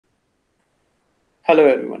Hello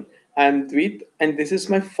everyone, I am Dweet and this is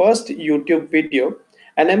my first YouTube video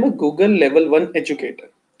and I'm a Google Level 1 educator.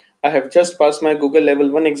 I have just passed my Google Level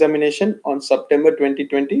 1 examination on September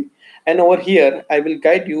 2020 and over here I will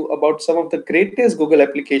guide you about some of the greatest Google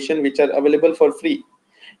applications which are available for free.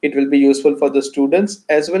 It will be useful for the students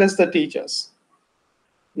as well as the teachers.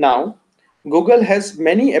 Now, Google has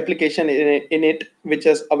many applications in it which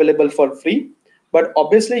is available for free, but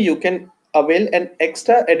obviously you can avail an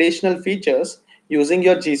extra additional features using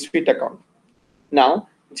your G Suite account. Now,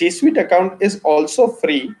 G Suite account is also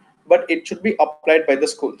free, but it should be applied by the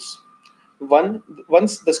schools.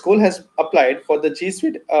 Once the school has applied for the G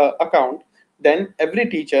Suite account, then every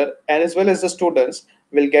teacher and as well as the students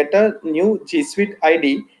will get a new G Suite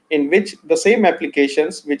ID in which the same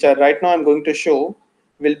applications which are right now I'm going to show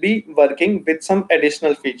will be working with some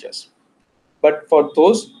additional features. But for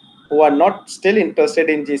those who are not still interested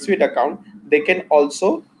in G Suite account, they can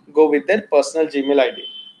also go with their personal Gmail ID.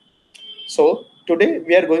 So today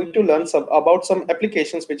we are going to learn about some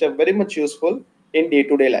applications which are very much useful in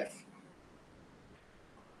day-to-day life.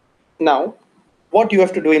 Now, what you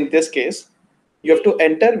have to do in this case, you have to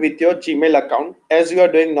enter with your Gmail account as you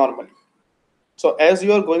are doing normally. So as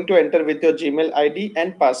you are going to enter with your Gmail ID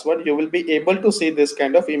and password, you will be able to see this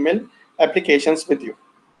kind of email applications with you.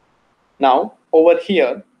 Now over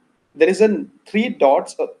here, there is a three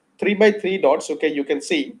dots, three by three dots, okay, you can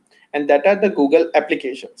see, and that are the Google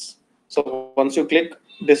applications. So once you click,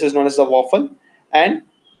 this is known as the waffle, and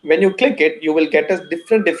when you click it, you will get a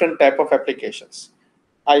different type of applications.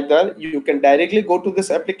 Either you can directly go to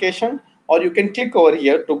this application or you can click over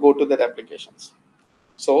here to go to that applications.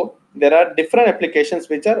 So there are different applications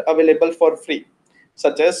which are available for free,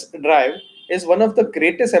 such as Drive is one of the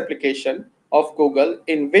greatest application of Google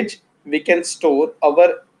in which we can store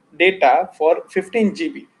our data for 15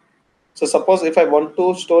 GB. So suppose if I want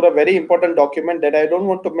to store a very important document that I don't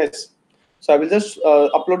want to miss, so I will just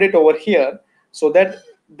upload it over here so that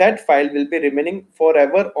that file will be remaining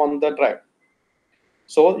forever on the drive.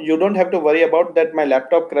 So you don't have to worry about that my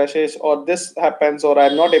laptop crashes or this happens or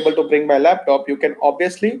I'm not able to bring my laptop. You can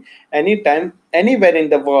obviously anytime, anywhere in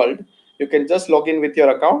the world, you can just log in with your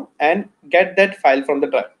account and get that file from the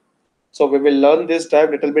drive. So we will learn this drive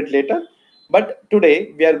a little bit later. But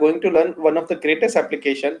today we are going to learn one of the greatest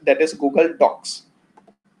application, that is Google Docs.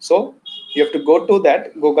 So you have to go to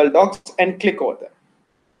that Google Docs and click over there.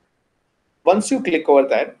 Once you click over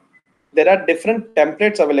that, there are different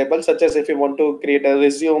templates available, such as if you want to create a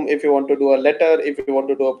resume, if you want to do a letter, if you want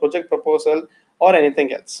to do a project proposal or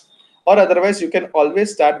anything else, or otherwise you can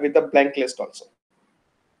always start with a blank list also.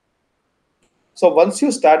 So once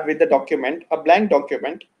you start with the document, a blank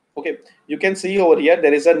document, okay, you can see over here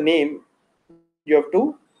there is a name you have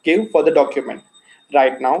to give for the document.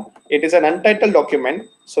 Right now it is an untitled document,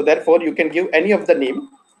 so therefore you can give any of the name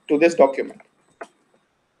to this document.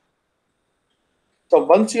 So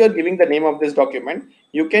once you are giving the name of this document,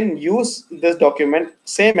 you can use this document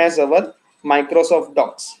same as our Microsoft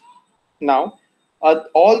Docs. Now,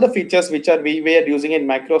 all the features which we were using in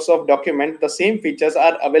Microsoft document, the same features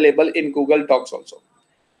are available in Google Docs also.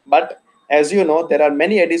 But as you know, there are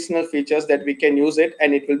many additional features that we can use it,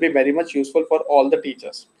 and it will be very much useful for all the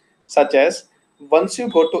teachers. Such as once you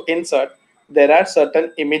go to insert, there are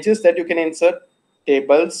certain images that you can insert,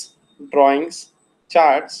 tables, drawings,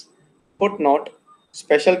 charts, footnote,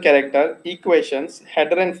 special character, equations,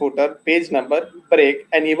 header and footer, page number, break,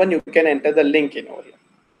 and even you can enter the link in over here.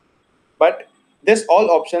 But this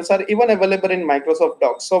all options are even available in Microsoft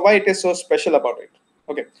Docs. So why it is so special about it?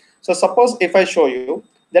 Okay, so suppose if I show you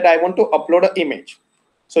that I want to upload an image,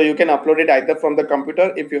 so you can upload it either from the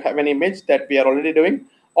computer if you have an image that we are already doing,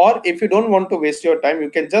 or if you don't want to waste your time, you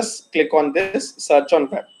can just click on this search on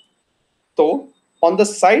web. So on the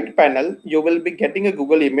side panel, you will be getting a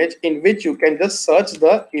Google image in which you can just search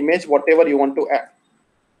the image, whatever you want to add.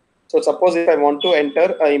 So suppose if I want to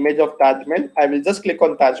enter an image of Taj Mahal, I will just click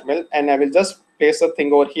on Taj Mahal and I will just place a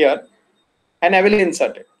thing over here and I will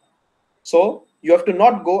insert it. So you have to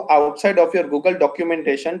not go outside of your Google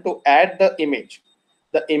documentation to add the image.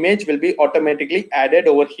 The image will be automatically added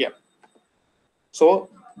over here. So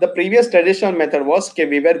the previous traditional method was okay,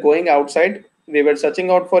 we were going outside, we were searching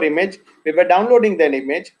out for image, we were downloading that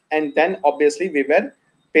image, and then obviously we were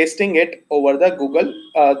pasting it over the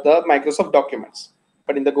the Microsoft documents.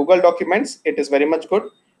 But in the Google documents, it is very much good.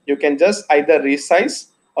 You can just either resize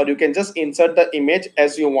or you can just insert the image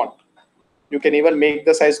as you want. You can even make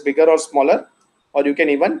the size bigger or smaller, or you can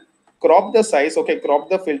even crop the size, okay, crop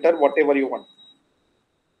the filter, whatever you want.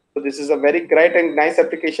 So this is a very great and nice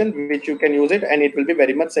application which you can use it, and it will be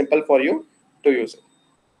very much simple for you to use it.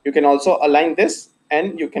 You can also align this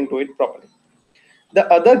and you can do it properly.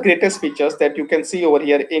 The other greatest features that you can see over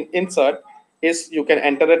here in insert is you can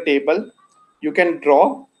enter a table, you can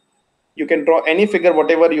draw, you can draw any figure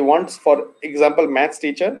whatever you want. For example, maths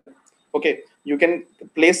teacher. Okay, you can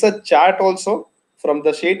place a chart also from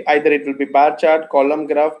the sheet. Either it will be bar chart, column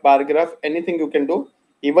graph, bar graph, anything you can do.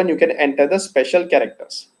 Even you can enter the special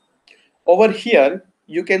characters. Over here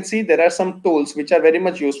you can see there are some tools which are very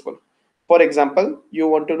much useful. For example, you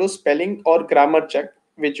want to do spelling or grammar check,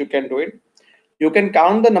 which you can do it. You can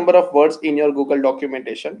count the number of words in your Google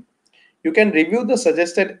documentation. You can review the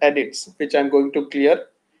suggested edits, which I'm going to clear.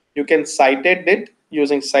 You can cite it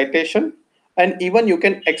using citation, and even you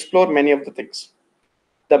can explore many of the things.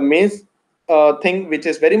 The main thing which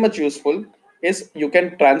is very much useful is you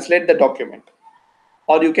can translate the document,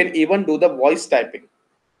 or you can even do the voice typing.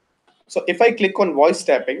 So if I click on voice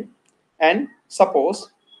typing, and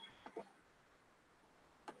suppose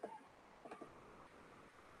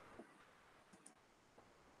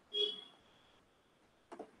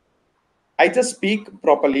I just speak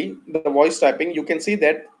properly the voice typing, you can see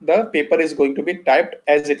that the paper is going to be typed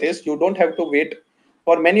as it is. You don't have to wait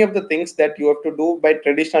for many of the things that you have to do by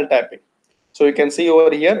traditional typing. So you can see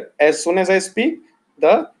over here, as soon as I speak,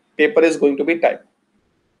 the paper is going to be typed.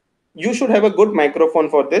 You should have a good microphone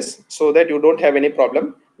for this so that you don't have any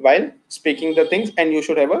problem while speaking the things, and you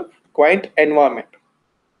should have a quiet environment.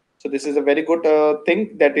 So this is a very good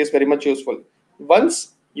thing that is very much useful.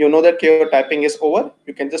 Once you know that your typing is over,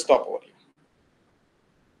 you can just stop over here.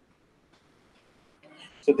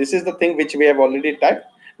 So this is the thing which we have already typed.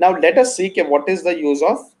 Now let us see what is the use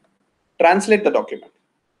of translate the document.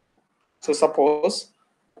 So suppose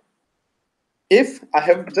if I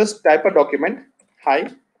have just type a document,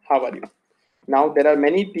 hi, how are you? Now there are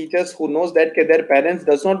many teachers who knows that their parents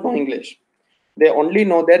does not know English. They only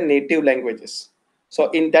know their native languages.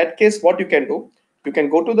 So in that case, what you can do, you can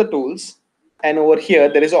go to the tools, and over here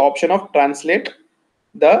there is an option of translate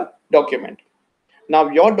the document. Now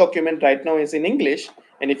your document right now is in English,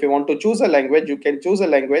 and if you want to choose a language, you can choose a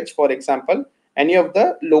language, for example, any of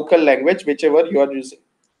the local language, whichever you are using.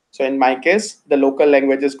 So in my case, the local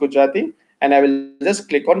language is Gujarati, and I will just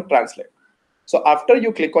click on translate. So after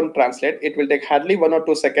you click on translate, it will take hardly 1 or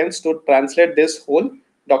 2 seconds to translate this whole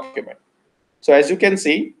document. So as you can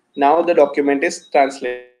see, now the document is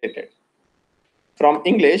translated. From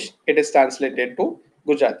English, it is translated to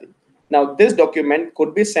Gujarati. Now, this document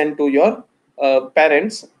could be sent to your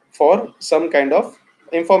parents for some kind of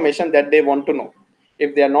information that they want to know.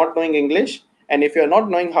 If they are not knowing English, and if you are not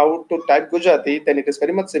knowing how to type Gujarati, then it is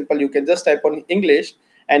very much simple. You can just type on English,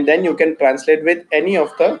 and then you can translate with any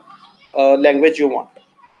of the language you want.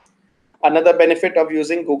 Another benefit of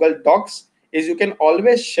using Google Docs is you can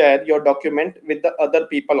always share your document with the other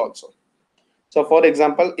people also. So for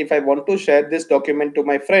example, if I want to share this document to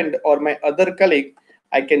my friend or my other colleague,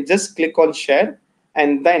 I can just click on share,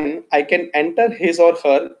 and then I can enter his or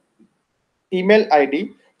her email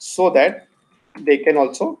ID so that they can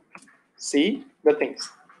also see the things.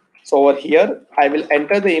 So over here, I will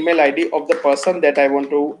enter the email ID of the person that I want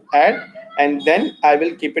to add, and then I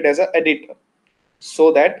will keep it as an editor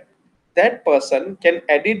so that that person can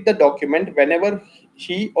edit the document whenever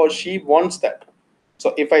he or she wants that.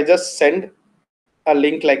 So if I just send a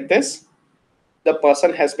link like this, the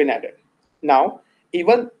person has been added. Now,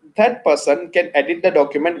 even that person can edit the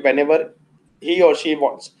document whenever he or she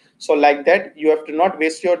wants. So like that, you have to not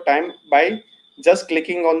waste your time by just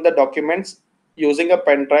clicking on the documents using a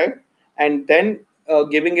pen drive, and then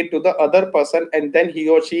giving it to the other person, and then he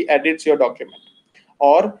or she edits your document.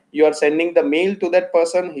 Or you are sending the mail to that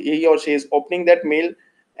person, he or she is opening that mail,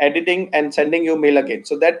 editing, and sending you mail again.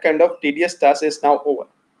 So that kind of tedious task is now over.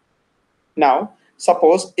 Now,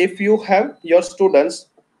 suppose if you have your students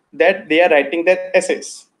that they are writing their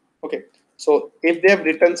essays. Okay. So if they have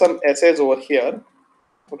written some essays over here,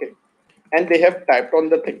 okay, and they have typed on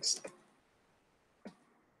the things.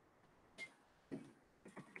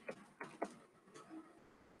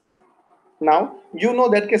 Now, you know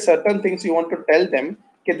that certain things you want to tell them,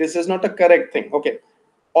 okay, this is not a correct thing. Okay.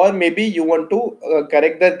 Or maybe you want to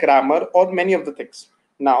correct the grammar or many of the things.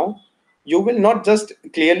 Now, you will not just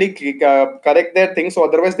clearly correct their things, so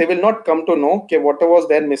otherwise they will not come to know okay, what was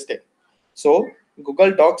their mistake. So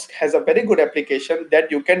Google Docs has a very good application that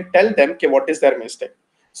you can tell them okay, what is their mistake.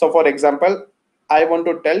 So for example, I want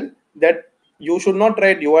to tell that you should not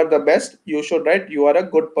write you are the best, you should write you are a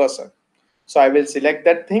good person. So I will select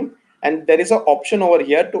that thing, and there is an option over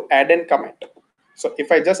here to add and comment. So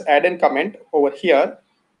if I just add and comment over here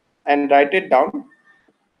and write it down,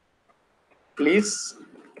 please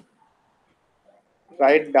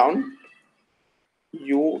write down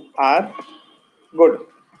you are good.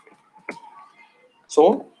 So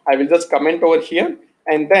I will just comment over here,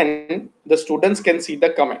 and then the students can see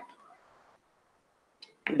the comment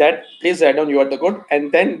that please write down you are the good,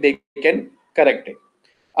 and then they can correct it.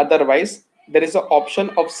 Otherwise, there is an option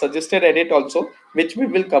of suggested edit also, which we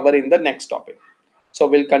will cover in the next topic. So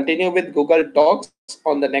we'll continue with Google Docs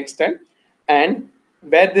on the next time. And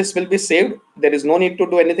where this will be saved, there is no need to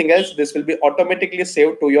do anything else. This will be automatically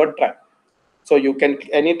saved to your drive. So you can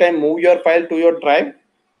anytime move your file to your drive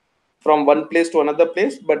from one place to another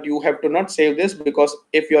place, but you have to not save this, because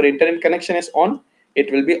if your internet connection is on,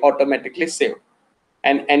 it will be automatically saved.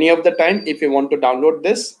 And any of the time, if you want to download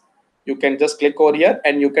this, you can just click over here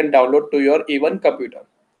and you can download to your even computer.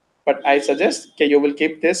 But I suggest okay, you will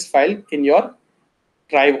keep this file in your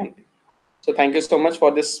drive only. So thank you so much for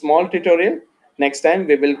this small tutorial. Next time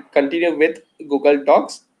we will continue with Google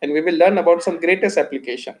Docs and we will learn about some greatest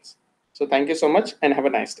applications. So thank you so much and have a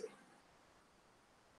nice day.